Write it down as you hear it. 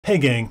Hey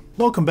gang,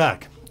 welcome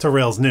back to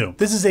Rails New.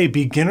 This is a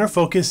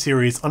beginner-focused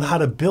series on how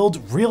to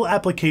build real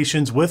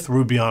applications with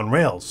Ruby on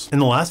Rails. In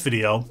the last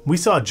video, we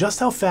saw just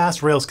how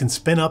fast Rails can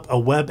spin up a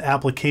web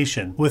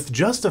application. With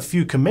just a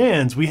few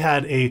commands, we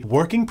had a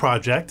working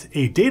project,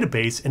 a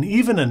database, and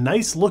even a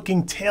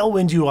nice-looking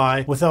Tailwind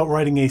UI without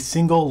writing a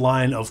single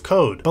line of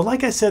code. But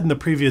like I said in the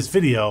previous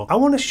video, I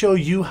want to show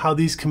you how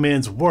these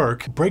commands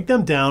work, break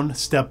them down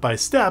step by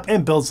step,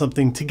 and build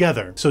something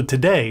together. So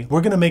today,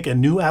 we're going to make a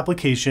new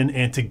application,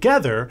 and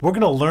together, we're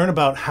going to learn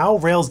about how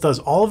Rails does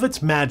all of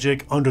its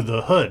magic under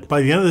the hood.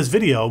 By the end of this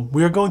video,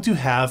 we are going to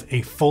have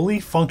a fully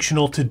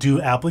functional to-do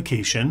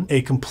application,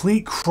 a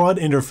complete CRUD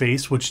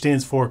interface, which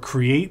stands for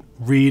create,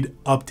 read,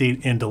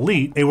 update, and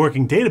delete, a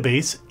working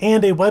database,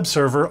 and a web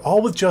server,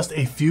 all with just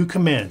a few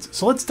commands.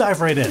 So let's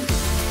dive right in.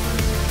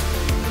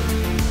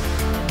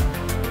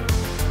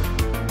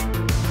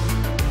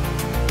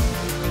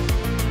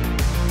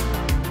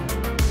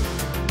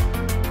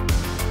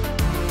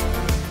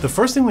 The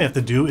first thing we have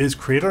to do is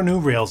create our new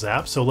Rails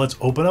app. So let's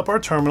open up our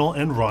terminal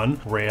and run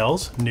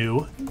Rails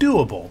new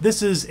doable.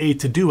 This is a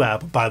to-do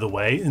app, by the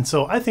way, and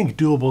so I think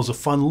doable is a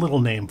fun little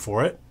name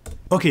for it.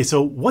 Okay,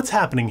 so what's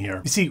happening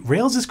here? You see,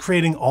 Rails is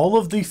creating all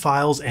of the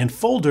files and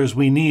folders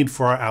we need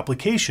for our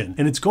application,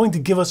 and it's going to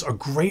give us a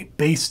great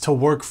base to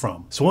work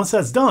from. So once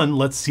that's done,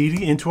 let's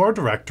cd into our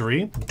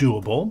directory,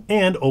 doable,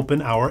 and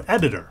open our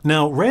editor.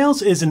 Now,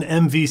 Rails is an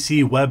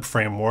MVC web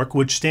framework,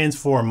 which stands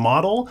for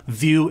Model,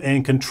 View,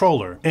 and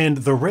Controller. And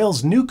the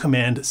Rails new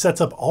command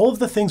sets up all of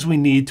the things we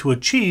need to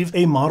achieve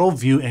a model,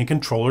 view, and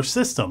controller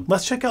system.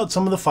 Let's check out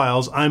some of the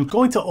files. I'm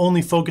going to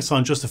only focus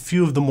on just a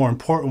few of the more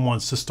important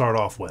ones to start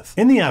off with.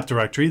 In the app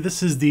directory,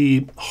 this is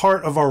the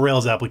heart of our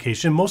Rails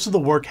application. Most of the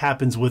work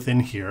happens within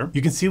here.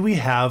 You can see we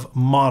have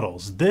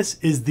models. This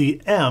is the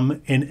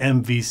M in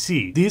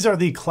MVC. These are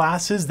the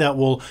classes that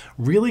will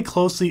really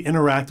closely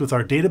interact with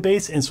our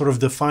database and sort of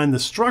define the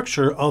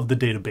structure of the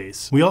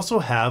database. We also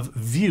have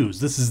views.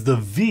 This is the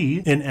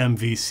V in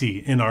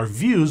MVC. In our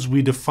views,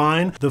 we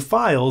define the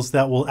files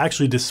that will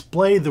actually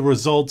display the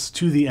results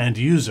to the end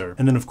user.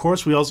 And then of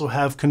course, we also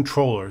have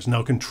controllers.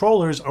 Now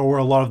controllers are where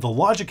a lot of the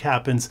logic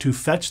happens to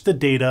fetch the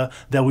data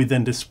that we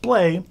then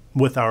display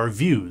with our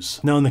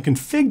views. Now in the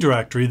config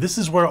directory, this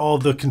is where all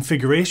the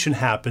configuration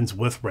happens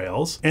with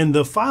Rails. And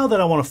the file that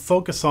I want to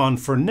focus on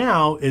for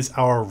now is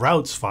our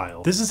routes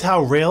file. This is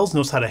how Rails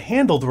knows how to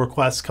handle the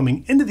requests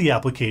coming into the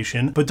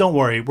application, but don't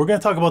worry, we're going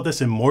to talk about this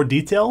in more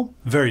detail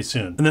very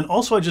soon. And then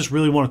also I just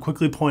really want to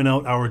quickly point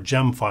out our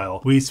gem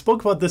file. We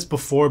spoke about this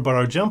before, but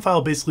our gem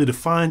file basically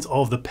defines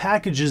all of the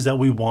packages that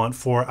we want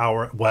for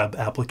our web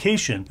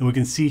application. And we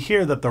can see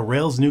here that the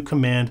Rails new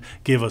command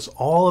gave us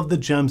all of the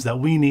gems that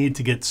we need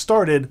to get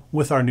started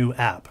with our new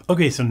app.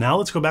 Okay, so now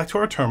let's go back to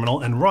our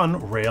terminal and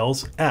run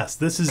Rails S.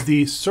 This is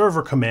the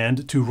server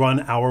command to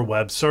run our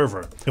web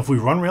server. If we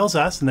run Rails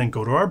S and then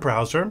go to our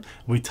browser,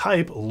 we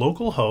type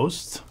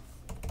localhost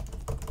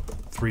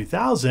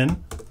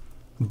 3000,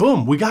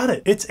 boom, we got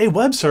it. It's a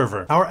web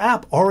server. Our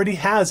app already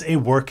has a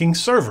working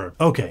server.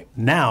 Okay,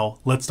 now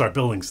let's start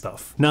building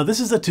stuff. Now this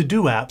is a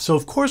to-do app, so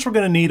of course we're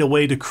gonna need a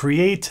way to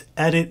create,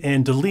 edit,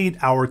 and delete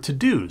our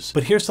to-dos.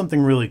 But here's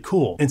something really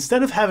cool.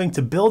 Instead of having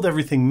to build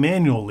everything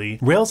manually,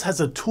 Rails has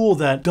a tool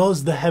that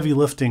does the heavy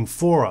lifting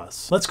for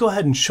us. Let's go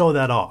ahead and show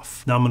that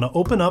off. Now I'm gonna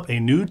open up a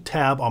new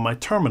tab on my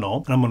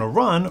terminal, and I'm gonna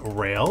run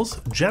Rails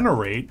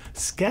generate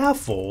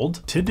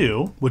scaffold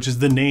to-do, which is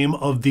the name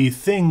of the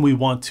thing we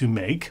want to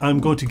make. I'm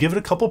going to give it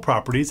a couple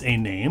properties, a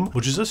name,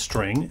 which is a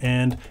string,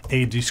 and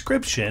a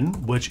description,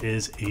 which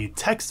is a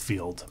text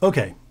field.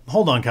 Okay.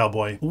 Hold on,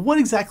 cowboy. What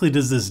exactly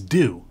does this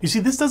do? You see,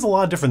 this does a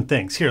lot of different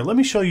things. Here, let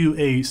me show you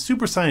a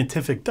super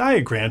scientific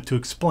diagram to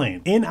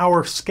explain. In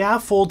our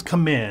scaffold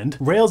command,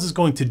 Rails is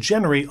going to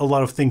generate a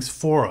lot of things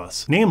for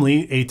us,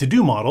 namely a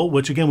to-do model,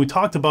 which again, we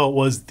talked about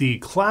was the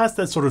class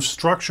that sort of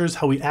structures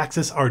how we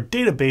access our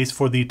database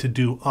for the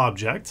to-do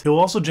object. It will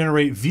also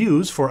generate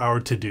views for our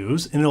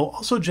to-dos, and it'll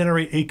also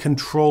generate a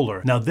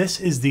controller. Now, this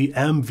is the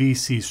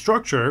MVC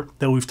structure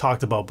that we've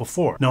talked about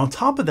before. Now, on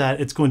top of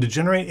that, it's going to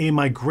generate a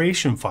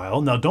migration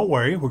file. Now, don't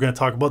worry, we're going to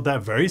talk about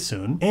that very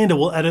soon. And it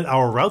will edit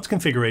our routes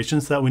configuration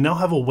so that we now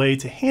have a way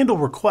to handle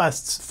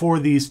requests for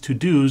these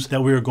to-dos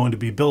that we are going to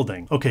be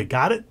building. Okay,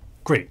 got it?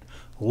 Great.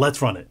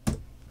 Let's run it.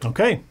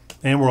 Okay.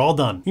 And we're all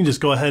done. You can just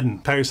go ahead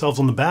and pat yourselves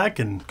on the back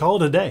and call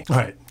it a day. All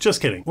right,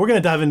 just kidding. We're gonna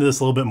dive into this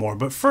a little bit more,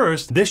 but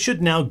first, this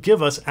should now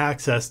give us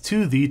access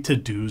to the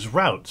to-dos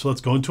route. So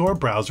let's go into our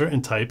browser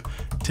and type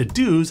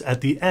to-dos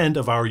at the end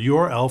of our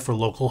URL for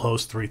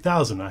localhost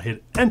 3000. I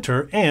hit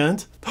enter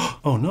and,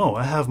 oh no,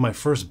 I have my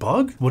first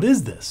bug? What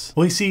is this?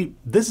 Well, you see,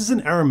 this is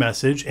an error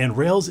message and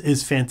Rails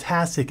is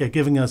fantastic at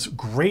giving us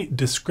great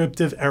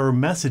descriptive error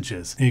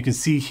messages. And you can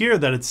see here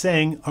that it's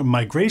saying our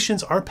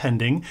migrations are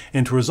pending,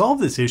 and to resolve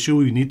this issue,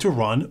 we need to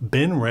run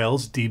bin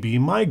rails db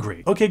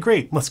migrate. Okay,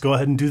 great. Let's go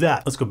ahead and do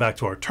that. Let's go back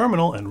to our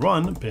terminal and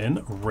run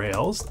bin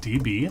rails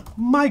db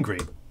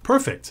migrate.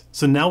 Perfect.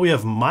 So now we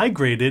have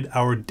migrated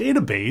our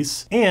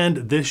database and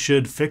this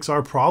should fix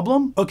our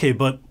problem. Okay,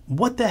 but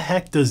what the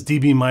heck does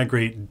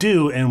dbmigrate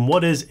do and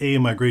what is a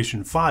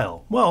migration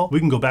file? Well, we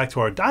can go back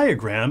to our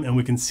diagram and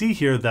we can see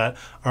here that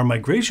our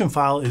migration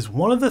file is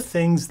one of the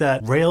things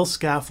that Rails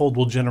Scaffold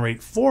will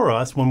generate for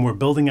us when we're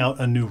building out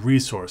a new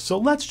resource. So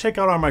let's check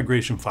out our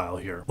migration file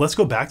here. Let's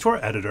go back to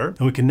our editor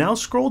and we can now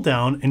scroll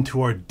down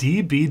into our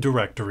DB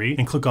directory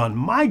and click on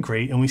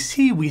migrate, and we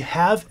see we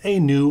have a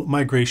new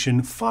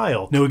migration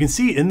file. Now we can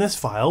see in this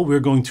file,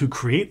 we're going to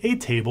create a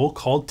table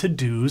called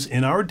to-dos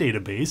in our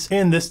database,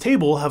 and this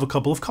table will have a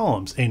couple of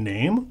columns, a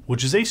name,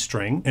 which is a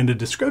string, and a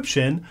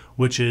description,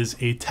 which is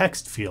a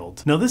text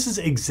field. Now this is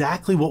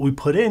exactly what we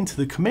put into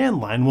the command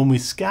line when we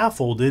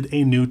scaffolded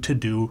a new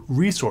to-do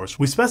resource.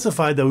 We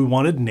specified that we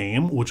wanted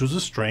name, which was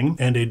a string,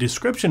 and a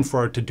description for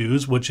our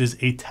to-dos, which is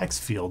a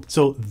text field.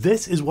 So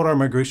this is what our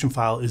migration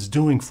file is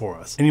doing for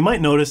us. And you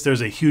might notice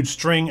there's a huge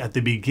string at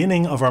the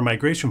beginning of our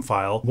migration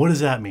file. What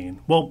does that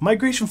mean? Well,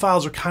 migration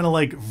files are kind of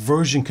like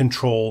version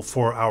control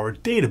for our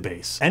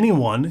database.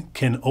 Anyone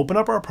can open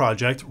up our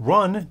project,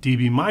 run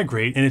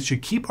dbmigrate, and it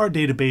should keep our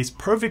database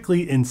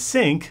perfectly in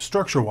sync,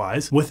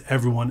 structure-wise, with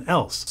everyone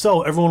else.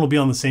 So everyone will be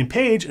on the same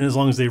page, and as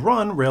long as they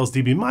run Rails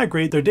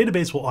dbmigrate, their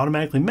database will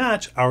automatically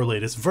match our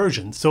latest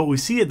version. So what we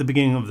see at the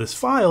beginning of this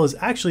file is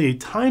actually a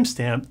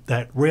timestamp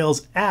that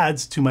Rails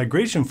adds to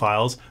migration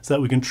files so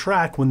that we can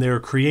track when they are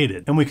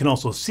created. And we can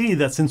also see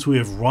that since we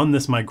have run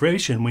this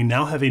migration, we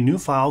now have a new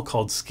file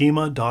called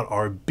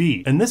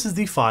schema.rb. And this is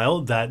the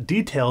file that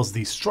details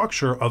the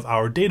structure of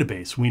our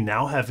database. We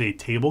now have a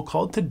table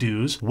called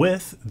to-dos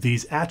with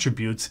these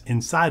attributes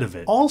inside of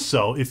it.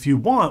 Also, if you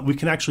want, we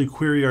can actually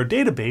query our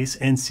database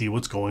and see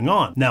what's going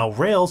on. Now,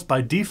 Rails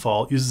by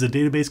default uses a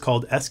database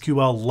called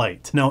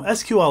SQLite. Now,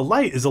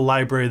 SQLite is a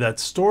library that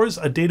stores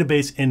a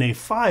database in a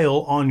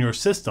file on your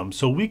system.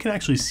 So we can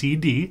actually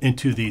cd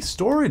into the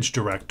storage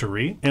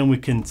directory, and we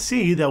can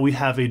see that we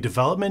have a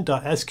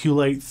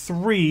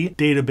development.sqlite3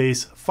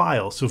 database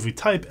file. So if we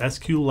type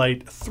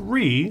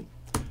SQLite3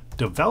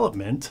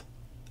 development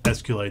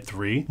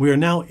SQLite3, we are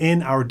now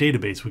in our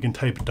database. We can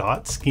type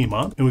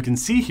 .schema, and we can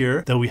see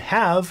here that we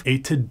have a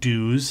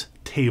to-dos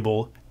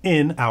table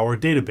in our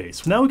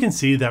database. Now we can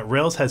see that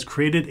Rails has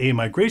created a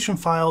migration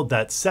file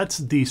that sets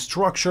the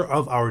structure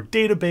of our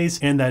database,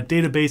 and that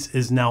database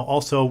is now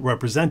also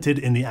represented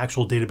in the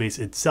actual database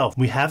itself.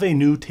 We have a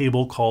new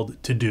table called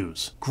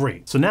to-dos.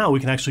 Great. So now we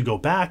can actually go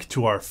back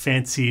to our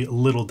fancy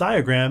little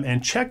diagram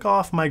and check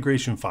off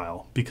migration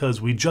file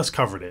because we just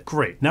covered it.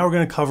 Great. Now we're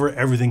going to cover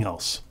everything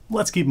else.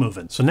 Let's keep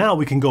moving. So now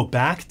we can go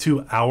back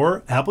to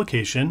our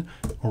application,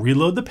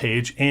 reload the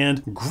page,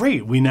 and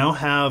great, we now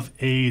have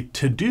a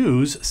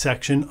to-dos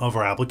section of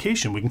our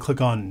application. We can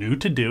click on new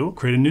to-do,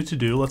 create a new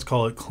to-do. Let's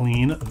call it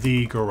clean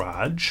the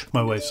garage.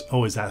 My wife's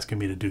always asking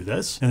me to do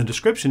this. And the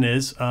description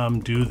is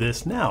do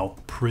this now,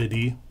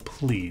 pretty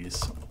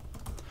please.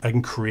 I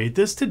can create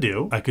this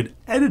to-do. I could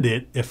edit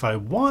it if I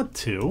want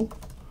to,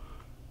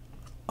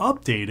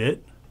 update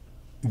it,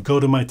 go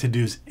to my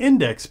to-dos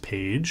index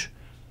page,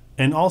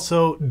 and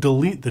also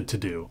delete the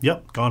to-do.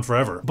 Yep, gone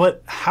forever.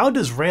 But how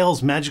does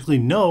Rails magically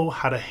know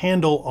how to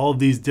handle all of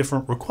these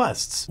different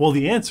requests? Well,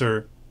 the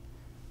answer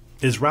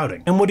is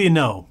routing. And what do you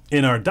know?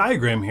 In our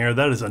diagram here,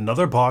 that is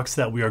another box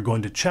that we are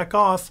going to check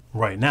off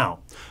right now.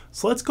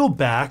 So let's go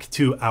back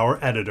to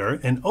our editor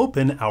and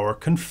open our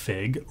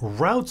config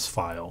routes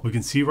file. We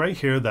can see right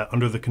here that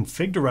under the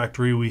config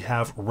directory, we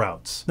have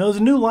routes. Now there's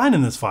a new line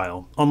in this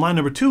file. On line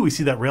number 2, we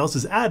see that Rails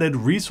has added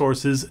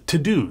resources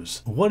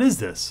to-dos. What is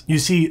this? You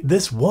see,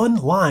 this one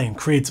line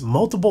creates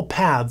multiple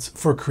paths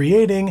for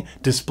creating,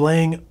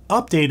 displaying,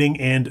 updating,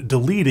 and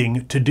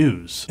deleting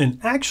to-dos. And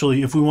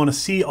actually, if we want to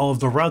see all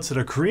of the routes that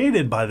are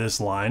created by this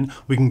line,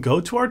 we can go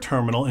to our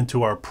terminal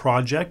into our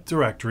project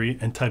directory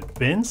and type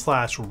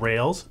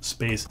bin/Rails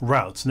space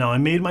routes. Now I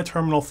made my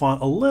terminal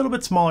font a little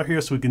bit smaller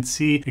here so we can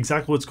see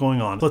exactly what's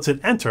going on. Let's hit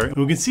enter, and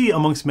we can see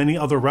amongst many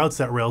other routes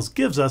that Rails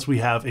gives us, we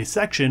have a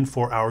section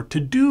for our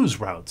to-dos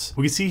routes.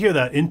 We can see here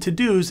that in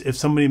to-dos, if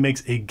somebody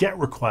makes a GET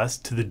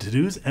request to the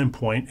to-dos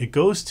endpoint, it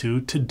goes to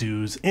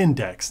to-dos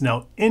index.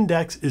 Now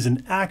index is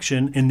an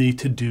action in the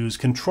to-dos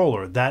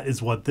controller. That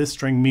is what this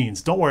string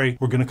means. Don't worry,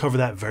 we're going to cover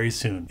that very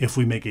soon. If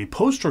we make a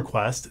post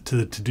request to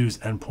the to-dos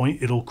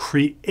endpoint, it'll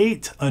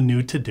create a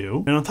new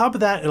to-do. And on top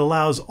of that, it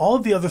allows all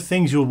of the other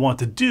things you would want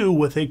to do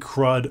with a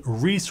CRUD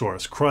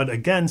resource. CRUD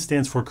again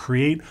stands for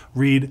create,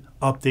 read,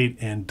 update,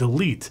 and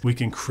delete. We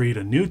can create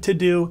a new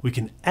to-do. We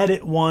can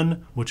edit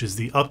one, which is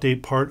the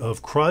update part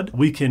of CRUD.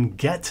 We can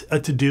get a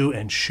to-do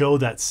and show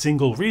that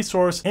single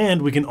resource,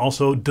 and we can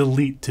also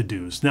delete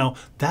to-dos. Now,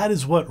 that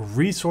is what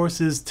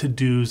resources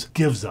to-dos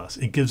gives us.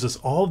 It gives us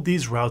all of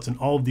these routes and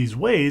all of these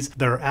ways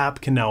that our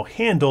app can now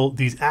handle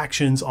these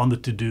actions on the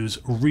to-dos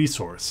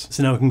resource.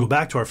 So now we can go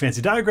back to our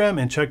fancy diagram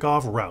and check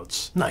off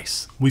routes.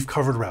 Nice, we've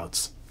covered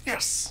routes.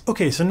 Yes.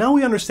 Okay, so now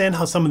we understand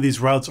how some of these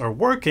routes are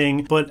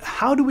working, but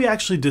how do we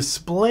actually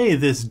display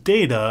this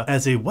data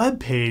as a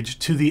web page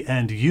to the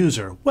end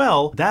user?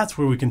 Well, that's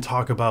where we can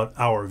talk about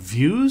our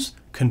views,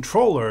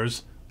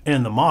 controllers,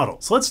 and the model.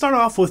 So let's start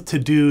off with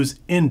to-dos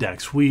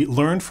index. We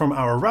learned from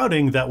our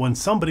routing that when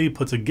somebody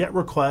puts a GET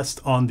request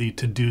on the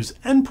to-dos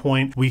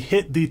endpoint, we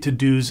hit the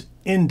to-dos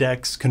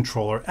index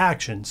controller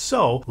action.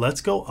 So let's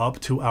go up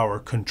to our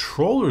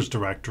controllers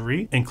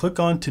directory and click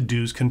on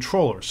to-dos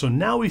controller. So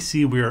now we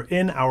see we are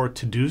in our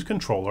to-dos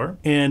controller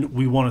and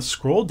we want to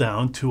scroll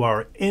down to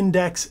our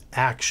index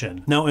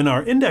action. Now in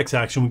our index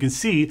action, we can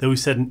see that we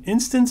set an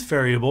instance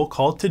variable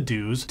called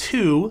to-dos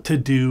to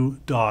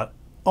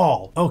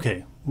to-do.all.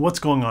 Okay. What's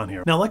going on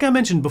here? Now, like I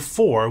mentioned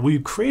before, we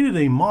created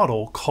a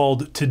model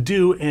called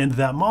to-do, and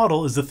that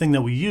model is the thing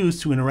that we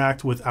use to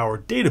interact with our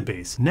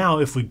database. Now,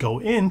 if we go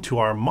into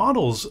our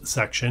models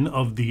section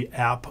of the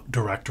app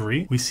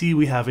directory, we see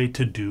we have a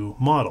to-do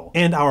model.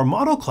 And our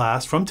model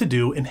class from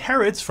to-do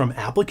inherits from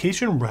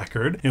application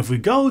record. And if we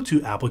go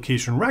to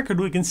application record,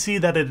 we can see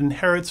that it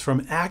inherits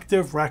from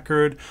active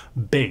record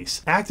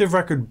base. Active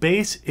record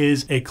base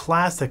is a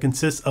class that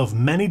consists of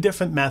many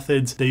different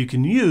methods that you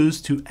can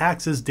use to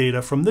access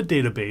data from the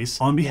database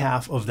on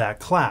behalf of that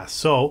class.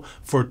 So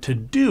for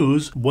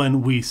to-dos,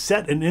 when we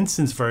set an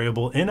instance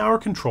variable in our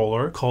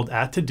controller called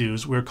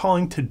 @todos, we're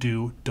calling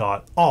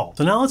to-do.all.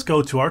 So now let's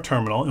go to our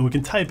terminal and we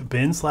can type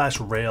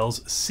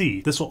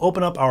bin/railsc. This will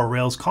open up our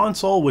Rails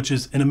console, which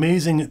is an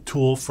amazing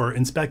tool for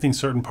inspecting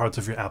certain parts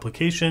of your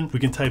application. We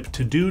can type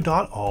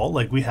to-do.all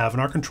like we have in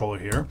our controller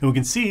here, and we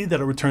can see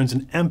that it returns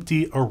an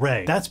empty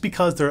array. That's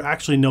because there are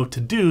actually no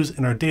to-dos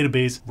in our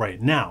database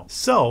right now.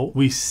 So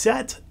we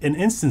set an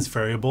instance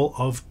variable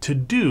of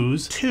to-dos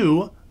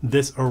to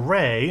this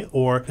array,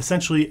 or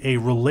essentially a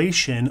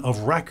relation of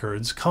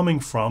records coming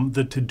from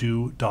the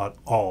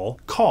to-do.all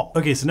call.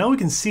 Okay, so now we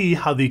can see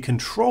how the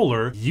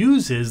controller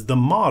uses the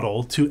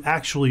model to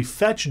actually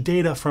fetch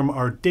data from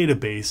our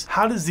database.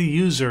 How does the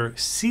user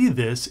see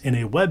this in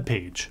a web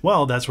page?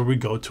 Well, that's where we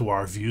go to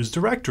our views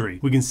directory.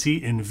 We can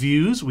see in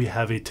views, we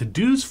have a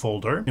to-dos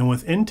folder, and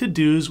within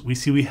to-dos, we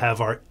see we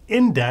have our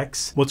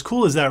index. What's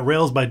cool is that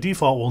Rails by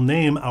default will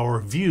name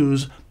our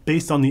views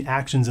based on the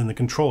actions in the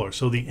controller.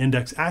 So the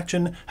index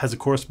action has a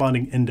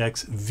corresponding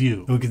index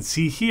view. And we can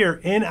see here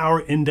in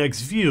our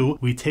index view,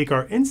 we take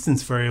our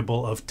instance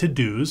variable of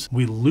to-dos,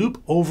 we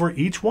loop over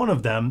each one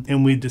of them,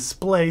 and we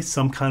display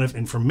some kind of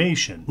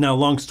information. Now,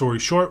 long story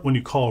short, when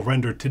you call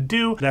render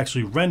to-do, it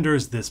actually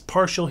renders this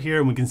partial here,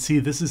 and we can see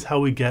this is how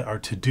we get our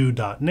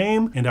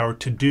to-do.name and our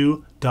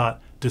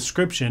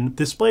to-do.description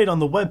displayed on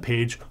the web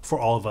page for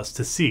all of us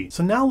to see.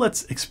 So now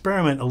let's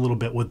experiment a little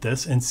bit with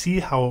this and see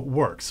how it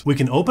works. We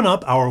can open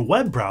up our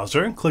web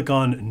browser, click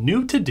on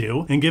new to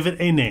do, and give it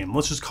a name.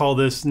 Let's just call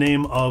this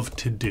name of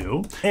to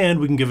do, and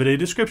we can give it a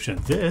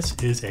description. This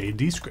is a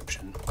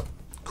description.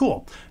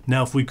 Cool.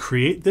 Now, if we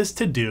create this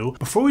to-do,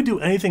 before we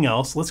do anything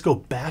else, let's go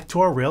back to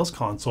our Rails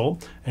console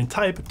and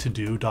type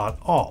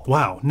to-do.all.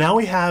 Wow, now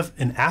we have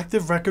an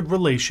active record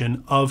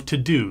relation of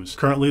to-dos.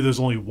 Currently, there's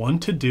only one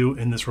to-do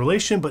in this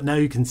relation, but now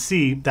you can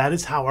see that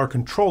is how our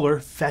controller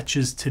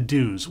fetches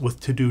to-dos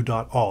with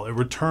to-do.all. It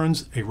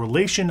returns a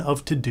relation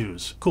of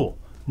to-dos. Cool.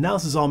 Now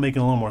this is all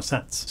making a little more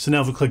sense. So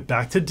now if we click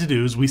back to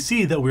to-dos, we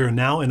see that we are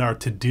now in our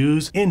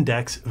to-dos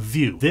index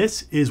view.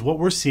 This is what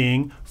we're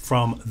seeing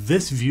from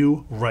this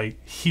view right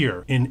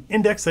here. In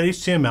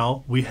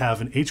index.html, we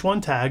have an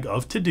h1 tag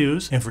of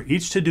to-dos, and for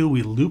each to-do,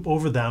 we loop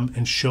over them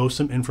and show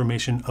some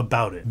information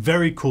about it.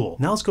 Very cool.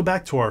 Now let's go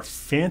back to our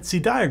fancy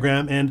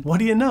diagram, and what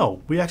do you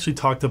know? We actually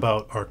talked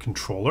about our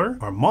controller,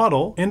 our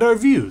model, and our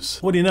views.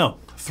 What do you know?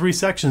 3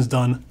 sections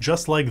done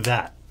just like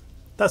that.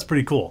 That's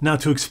pretty cool. Now,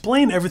 to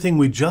explain everything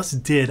we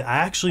just did, I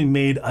actually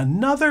made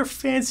another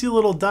fancy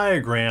little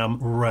diagram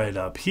right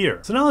up here.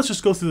 So now let's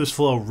just go through this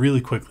flow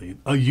really quickly.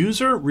 A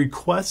user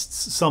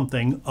requests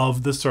something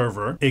of the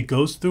server. It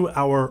goes through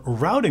our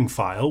routing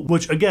file,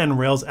 which again,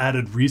 Rails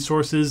added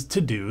resources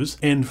to-dos.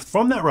 And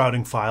from that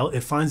routing file,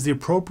 it finds the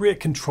appropriate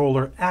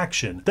controller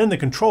action. Then the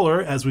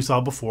controller, as we saw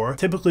before,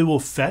 typically will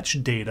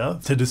fetch data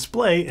to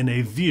display in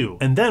a view.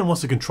 And then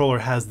once the controller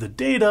has the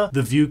data,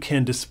 the view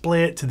can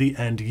display it to the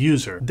end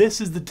user. This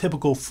is the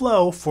typical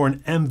flow for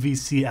an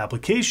MVC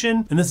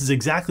application, and this is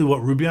exactly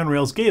what Ruby on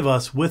Rails gave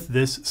us with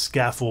this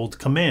scaffold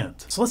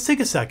command. So let's take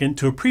a second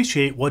to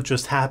appreciate what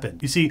just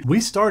happened. You see,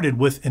 we started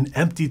with an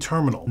empty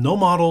terminal, no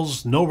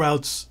models, no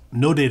routes,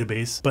 no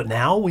database, but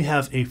now we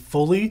have a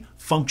fully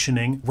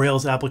functioning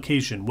Rails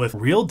application with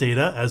real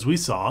data, as we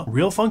saw,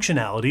 real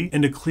functionality,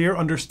 and a clear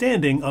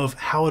understanding of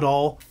how it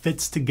all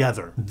fits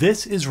together.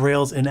 This is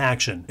Rails in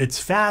action. It's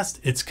fast,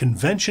 it's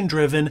convention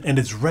driven, and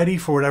it's ready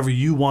for whatever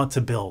you want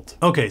to build.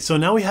 Okay, so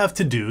now we have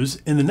to-dos.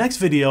 In the next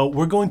video,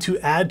 we're going to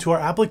add to our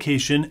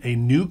application a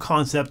new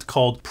concept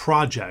called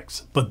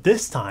projects, but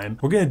this time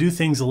we're going to do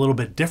things a little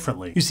bit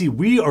differently. You see,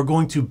 we are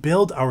going to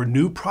build our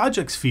new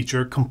projects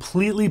feature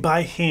completely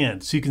by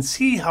hand, so you can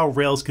see how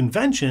Rails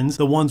conventions,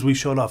 the ones we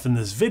showed off in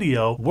this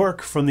video,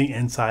 work from the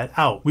inside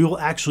out. We will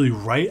actually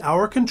write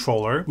our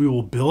controller, we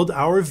will build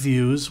our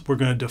views, we're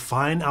going to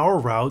define our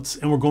routes,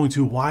 and we're going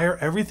to wire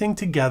everything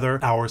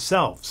together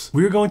ourselves.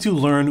 We are going to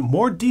learn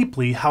more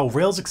deeply how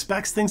Rails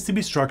expects things to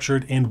be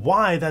structured and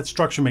why that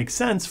structure makes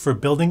sense for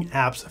building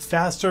apps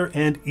faster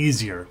and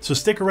easier. So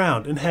stick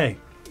around, and hey,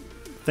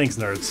 Thanks,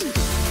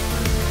 nerds.